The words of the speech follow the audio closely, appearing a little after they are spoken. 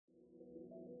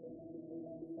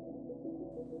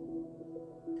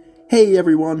Hey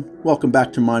everyone, welcome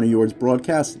back to Minor Yours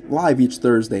broadcast, live each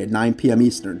Thursday at 9 p.m.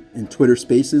 Eastern, in Twitter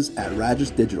Spaces at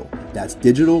Ragus Digital. That's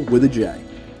digital with a J.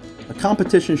 A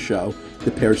competition show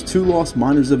that pairs two lost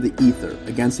miners of the ether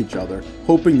against each other,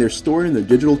 hoping their story and their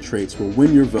digital traits will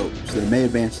win your vote so they may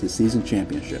advance to the season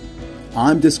championship.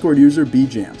 I'm Discord user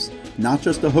B-Jams, not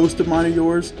just the host of Minor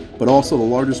Yours, but also the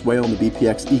largest whale in the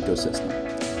BPX ecosystem.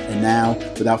 And now,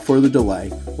 without further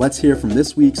delay, let's hear from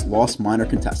this week's Lost Miner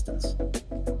contestants.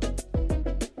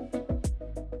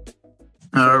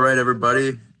 All right,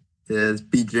 everybody. It's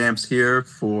B-Jams here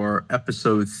for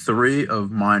episode 3 of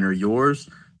Minor Yours.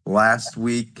 Last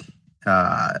week,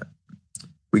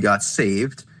 we got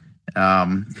saved.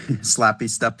 Slappy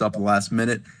stepped up the last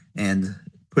minute and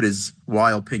put his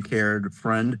wild pink-haired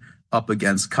friend up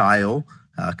against Kyle.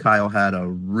 Kyle had a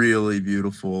really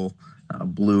beautiful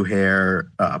blue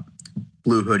hair,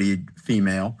 blue hoodied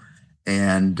female,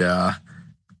 and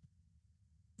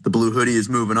the blue hoodie is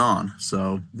moving on.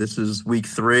 So this is week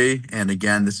 3. And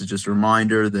again, this is just a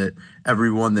reminder that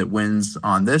everyone that wins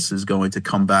on this is going to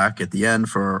come back at the end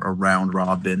for a round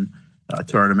robin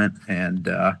tournament and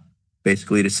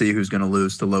basically to see who's going to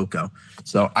lose to Loco.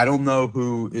 So I don't know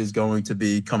who is going to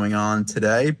be coming on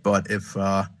today, but if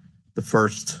the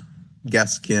first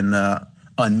guest can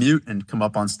unmute and come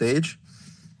up on stage.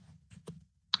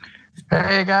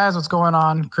 Hey guys, what's going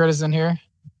on? Kritizen here.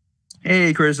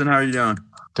 Hey Kritizen, how are you doing?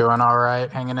 Doing all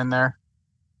right, hanging in there.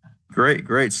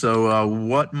 Great. So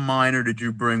what miner did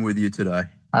you bring with you today?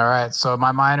 All right, so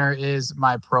my miner is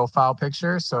my profile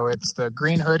picture. So it's the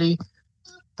green hoodie,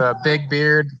 the big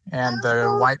beard, and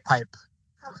the white pipe.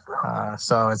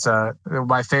 So it's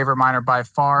my favorite miner by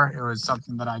far. It was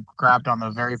something that I grabbed on the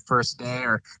very first day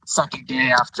or second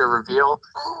day after reveal.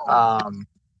 I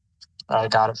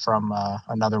got it from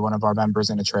another one of our members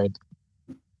in a trade.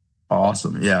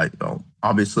 Awesome. Yeah. Well,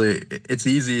 obviously, it's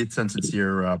easy since it's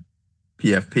your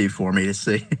PFP for me to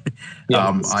see.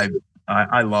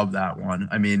 I love that one.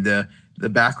 I mean, the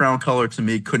background color to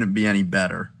me couldn't be any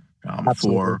better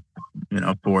for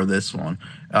this one.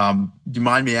 Do you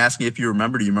mind me asking if you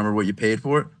remember? Do you remember what you paid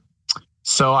for it?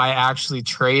 So I actually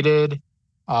traded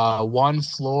one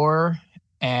floor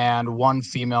and one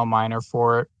female miner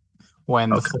for it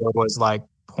when the floor was like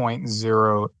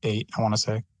 0.08, I want to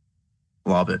say.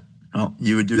 Love it. Well,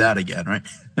 you would do that again, right?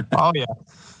 Oh yeah.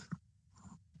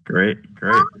 Great.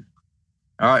 All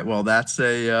right. Well, that's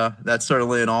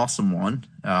certainly an awesome one.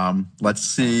 Let's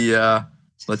see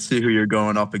who you're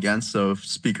going up against. So if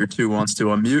speaker 2 wants to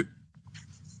unmute.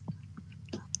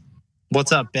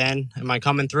 What's up, Ben? Am I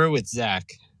coming through? It's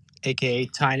Zach, aka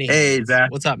TinyHands. Hey,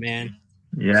 Zach. What's up, man?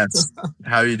 Yes.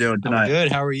 How are you doing tonight? I'm good.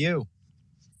 How are you?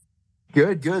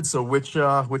 Good. So which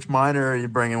miner are you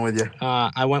bringing with you?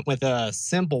 I went with a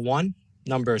simple one,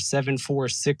 number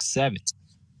 7467.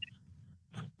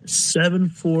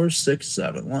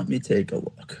 7467. Let me take a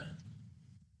look.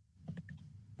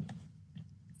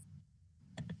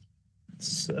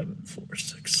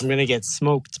 746. I'm gonna get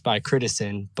smoked by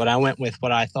Kritizen, but I went with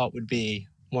what I thought would be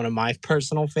one of my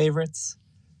personal favorites.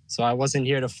 So I wasn't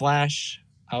here to flash.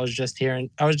 I was just here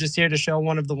to show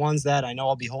one of the ones that I know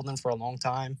I'll be holding for a long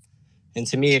time. And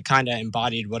to me, it kind of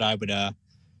embodied what I would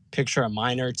picture a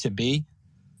miner to be.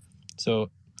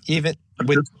 So even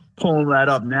with just pulling that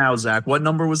up now, Zach, what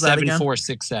number was that again?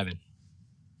 7467.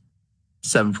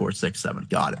 7467.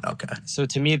 Got it. Okay. So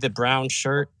to me, the brown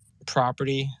shirt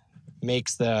property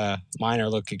makes the miner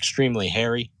look extremely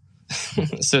hairy.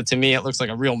 So to me, it looks like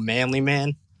a real manly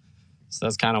man. So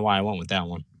that's kind of why I went with that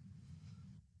one.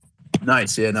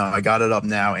 Nice. Yeah, no, I got it up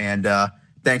now. And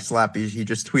thanks, Slappy. He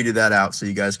just tweeted that out so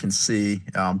you guys can see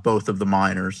both of the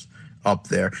miners up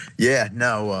there. Yeah,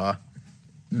 no,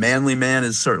 manly man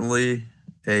is certainly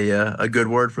a good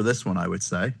word for this one, I would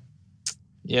say.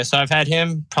 Yeah, so I've had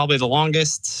him probably the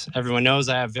longest. Everyone knows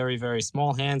I have very, very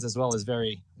small hands as well as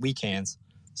very weak hands.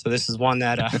 So this is one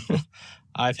that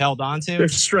I've held on to. They're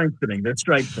strengthening.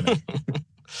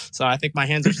 So I think my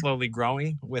hands are slowly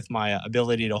growing with my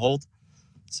ability to hold.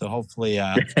 So hopefully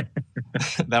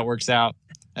that works out.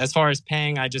 As far as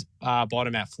paying, I just bought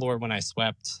him at floor when I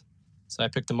swept. So I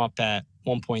picked him up at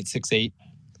 1.68.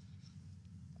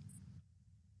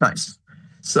 Nice.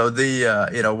 So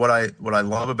what I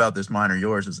love about this Minor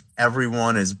Yours is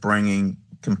everyone is bringing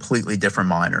completely different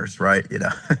miners, right?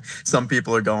 Some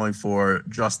people are going for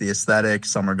just the aesthetic.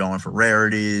 Some are going for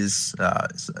rarities.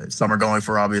 Some are going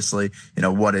for obviously,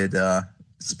 what it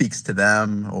speaks to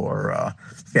them or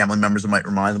family members that might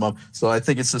remind them of. So I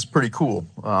think it's just pretty cool.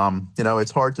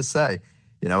 It's hard to say,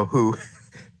 who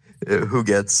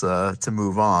gets to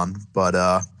move on. But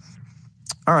all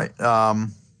right.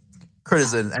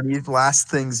 Kritizen, any last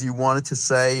things you wanted to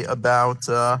say about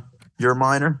your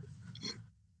minor?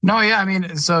 No, yeah, I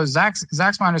mean, so Zach's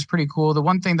minor is pretty cool. The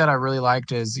one thing that I really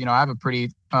liked is, I have a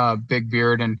pretty big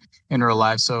beard in real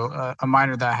life. So a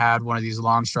minor that had one of these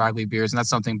long, straggly beards, and that's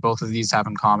something both of these have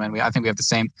in common. I think we have the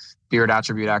same beard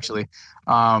attribute, actually.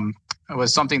 It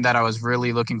was something that I was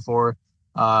really looking for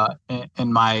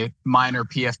in my minor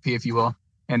PFP, if you will.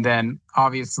 And then,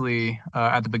 obviously,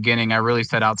 at the beginning, I really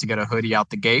set out to get a hoodie out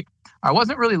the gate. I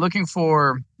wasn't really looking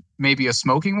for maybe a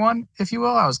smoking one, if you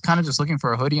will. I was kind of just looking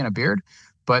for a hoodie and a beard.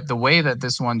 But the way that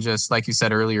this one, just like you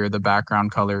said earlier, the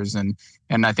background colors and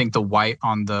I think the white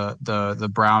on the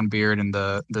brown beard and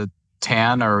the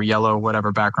tan or yellow,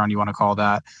 whatever background you want to call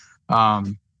that,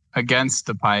 against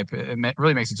the pipe, it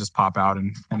really makes it just pop out,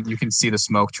 and you can see the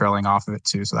smoke trailing off of it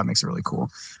too. So that makes it really cool.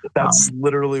 That's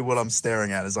literally what I'm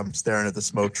staring at. I'm staring at the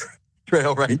smoke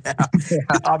trail right now. Yeah.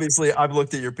 Obviously, I've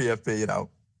looked at your PFP,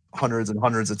 hundreds and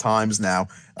hundreds of times now.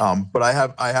 But I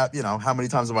have, how many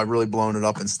times have I really blown it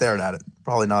up and stared at it?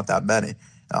 Probably not that many.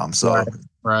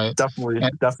 Right. Definitely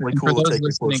For cool to those take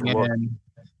a closer look.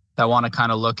 That want to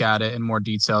kind of look at it in more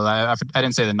detail. I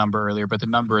didn't say the number earlier, but the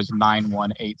number is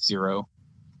 9180.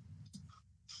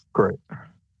 Great.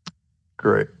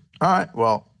 All right.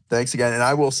 Well, thanks again. And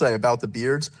I will say about the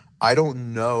beards, I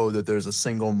don't know that there's a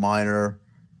single minor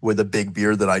with a big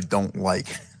beard that I don't like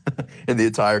in the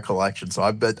entire collection. So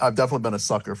I've definitely been a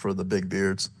sucker for the big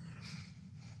beards.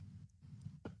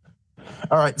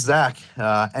 All right, Zach,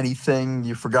 anything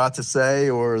you forgot to say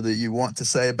or that you want to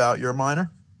say about your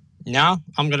minor? No,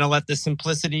 I'm going to let the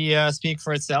simplicity speak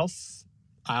for itself.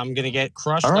 I'm going to get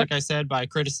crushed, like I said, by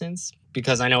Kritisens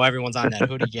because I know everyone's on that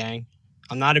hoodie gang.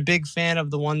 I'm not a big fan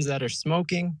of the ones that are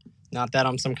smoking. Not that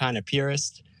I'm some kind of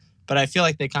purist, but I feel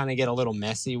like they kind of get a little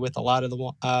messy with a lot of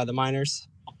the minors.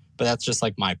 But that's just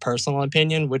like my personal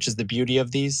opinion, which is the beauty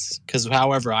of these. Because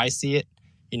however I see it,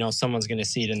 someone's going to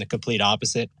see it in the complete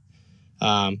opposite.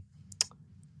 Like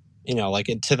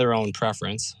to their own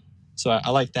preference. So I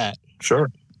like that.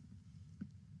 Sure.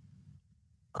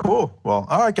 Cool. Well,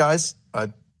 all right, guys. I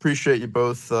appreciate you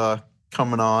both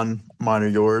coming on Minor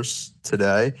Yours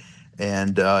today.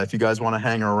 And if you guys want to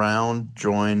hang around,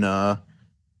 join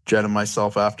Jen and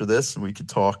myself after this. We could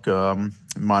talk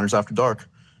Minors After Dark.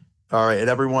 All right. And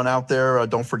everyone out there,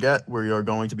 don't forget, we are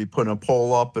going to be putting a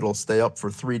poll up. It'll stay up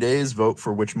for 3 days. Vote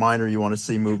for which minor you want to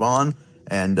see move on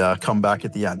and come back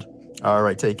at the end. All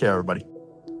right. Take care, everybody.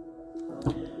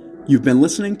 You've been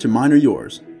listening to Minor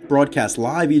Yours, broadcast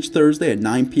live each Thursday at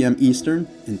 9 p.m. Eastern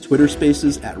and Twitter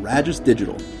Spaces at Ragus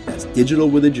Digital. That's digital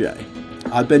with a J.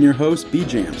 I've been your host,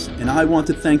 B-Jams, and I want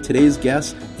to thank today's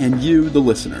guest and you, the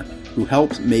listener, who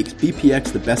helps make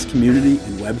BPX the best community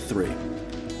in Web3.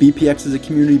 BPX is a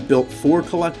community built for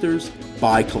collectors,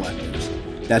 by collectors.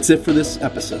 That's it for this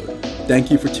episode.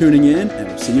 Thank you for tuning in, and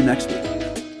we'll see you next week.